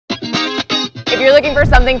you're looking for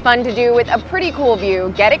something fun to do with a pretty cool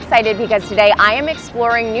view, get excited because today I am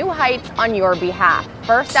exploring new heights on your behalf.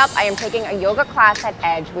 First up, I am taking a yoga class at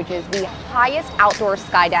Edge, which is the highest outdoor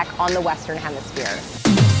sky deck on the Western Hemisphere.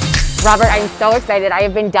 Robert, I'm so excited. I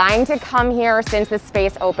have been dying to come here since the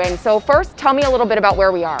space opened. So first, tell me a little bit about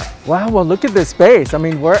where we are. Wow, well look at this space. I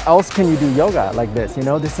mean, where else can you do yoga like this? You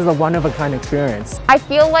know, this is a one-of-a-kind experience. I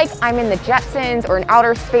feel like I'm in the Jetsons or in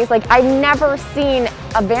outer space. Like I've never seen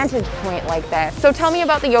a vantage point like this. So tell me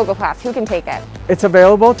about the yoga class. Who can take it? It's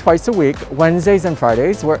available twice a week, Wednesdays and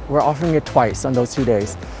Fridays. We're offering it twice on those 2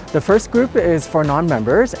 days. The first group is for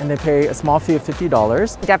non-members and they pay a small fee of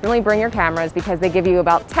 $50. Definitely bring your cameras because they give you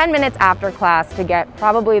about 10 minutes after class to get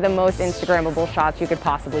probably the most Instagrammable shots you could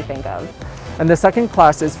possibly think of. And the second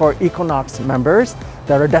class is for Equinox members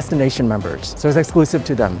that are destination members, so it's exclusive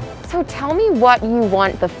to them. So tell me what you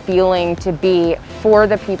want the feeling to be for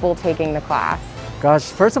the people taking the class. Gosh,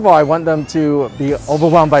 first of all, I want them to be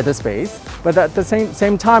overwhelmed by the space, but at the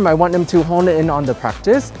same time, I want them to hone in on the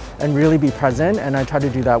practice and really be present, and I try to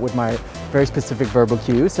do that with my very specific verbal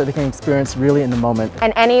cues so they can experience really in the moment.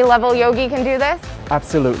 And any level yogi can do this?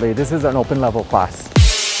 Absolutely, this is an open level class.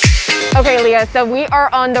 Okay, Leah, so we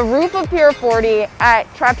are on the roof of Pier 40 at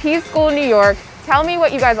Trapeze School, New York. Tell me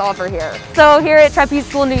what you guys offer here. So here at Trapeze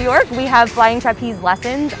School New York, we have flying trapeze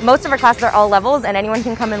lessons. Most of our classes are all levels and anyone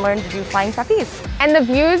can come and learn to do flying trapeze. And the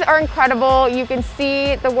views are incredible. You can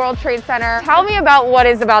see the World Trade Center. Tell me about what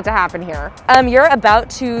is about to happen here. You're about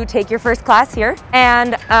to take your first class here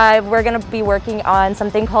and we're gonna be working on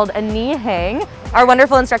something called a knee hang. Our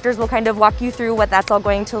wonderful instructors will kind of walk you through what that's all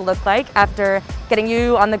going to look like after getting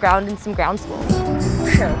you on the ground in some ground school.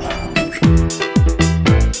 Sure.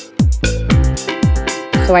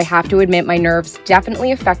 So I have to admit my nerves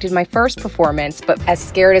definitely affected my first performance, but as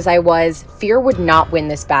scared as I was, fear would not win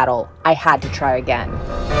this battle. I had to try again.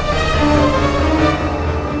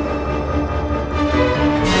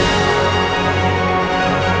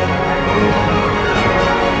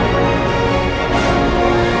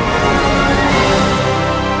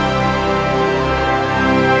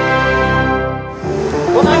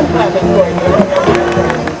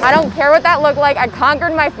 I don't care what that looked like. I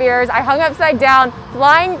conquered my fears. I hung upside down,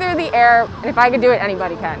 flying through the air, and if I could do it,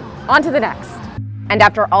 anybody can. On to the next. And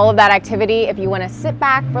after all of that activity, if you want to sit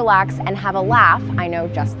back, relax, and have a laugh, I know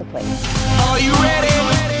just the place. Are you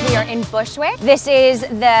ready? We are in Bushwick. This is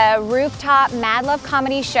the Rooftop Mad Love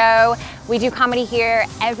Comedy Show. We do comedy here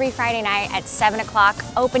every Friday night at 7 o'clock,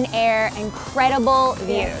 open air, incredible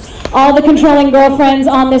views. All the controlling girlfriends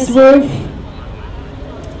on this roof,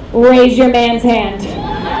 raise your man's hand.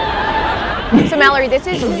 So Mallory, this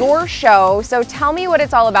is your show, so tell me what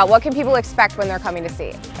it's all about. What can people expect when they're coming to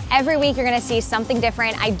see? Every week you're gonna see something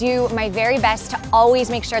different. I do my very best to always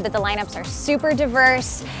make sure that the lineups are super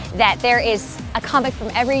diverse, that there is a comic from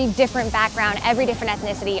every different background, every different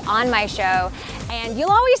ethnicity on my show, and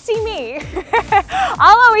you'll always see me.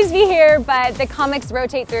 I'll always be here, but the comics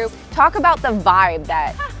rotate through. Talk about the vibe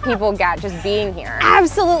that people get just being here.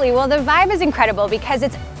 Absolutely. Well, the vibe is incredible because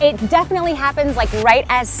it definitely happens like right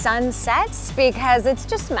as sun sets because it's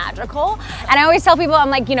just magical. And I always tell people, I'm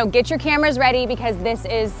like, you know, get your cameras ready because this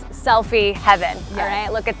is selfie heaven. All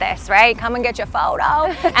right, look at this, right? Come and get your photo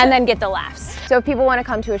and then get the laughs. So if people want to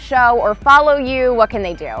come to a show or follow you, what can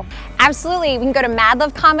they do? Absolutely. We can go to Mad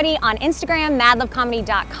Love Comedy on Instagram,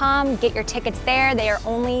 madlovecomedy.com. Get your tickets there. They are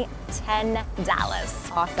only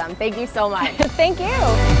 $10. Awesome. Thank you so much. Thank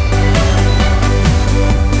you.